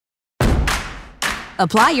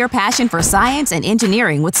Apply your passion for science and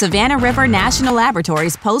engineering with Savannah River National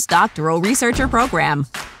Laboratory's Postdoctoral Researcher Program.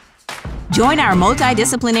 Join our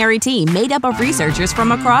multidisciplinary team made up of researchers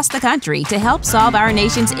from across the country to help solve our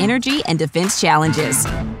nation's energy and defense challenges.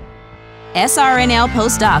 SRNL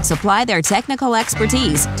Postdocs apply their technical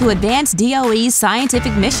expertise to advance DOE's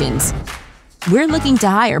scientific missions. We're looking to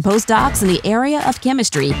hire postdocs in the area of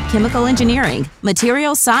chemistry, chemical engineering,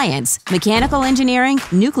 materials science, mechanical engineering,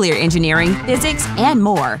 nuclear engineering, physics, and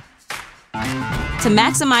more. To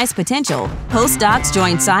maximize potential, postdocs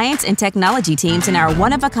join science and technology teams in our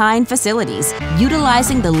one-of-a-kind facilities,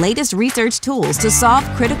 utilizing the latest research tools to solve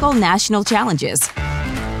critical national challenges.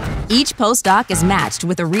 Each postdoc is matched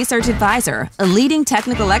with a research advisor, a leading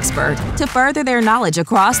technical expert, to further their knowledge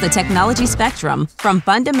across the technology spectrum, from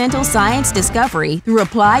fundamental science discovery through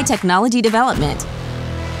applied technology development.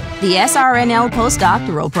 The SRNL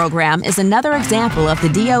Postdoctoral program is another example of the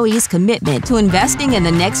DOE's commitment to investing in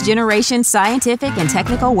the next generation scientific and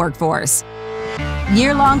technical workforce.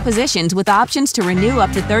 Year-long positions with options to renew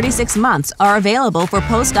up to 36 months are available for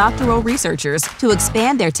postdoctoral researchers to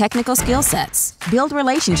expand their technical skill sets, build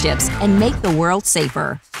relationships, and make the world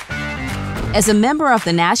safer. As a member of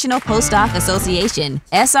the National Postdoc Association,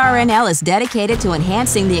 SRNL is dedicated to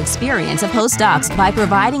enhancing the experience of postdocs by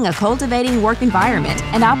providing a cultivating work environment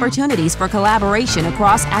and opportunities for collaboration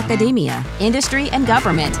across academia, industry, and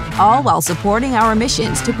government, all while supporting our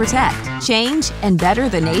missions to protect, change, and better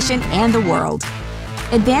the nation and the world.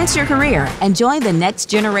 Advance your career and join the next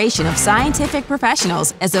generation of scientific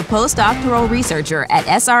professionals as a postdoctoral researcher at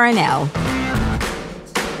SRNL.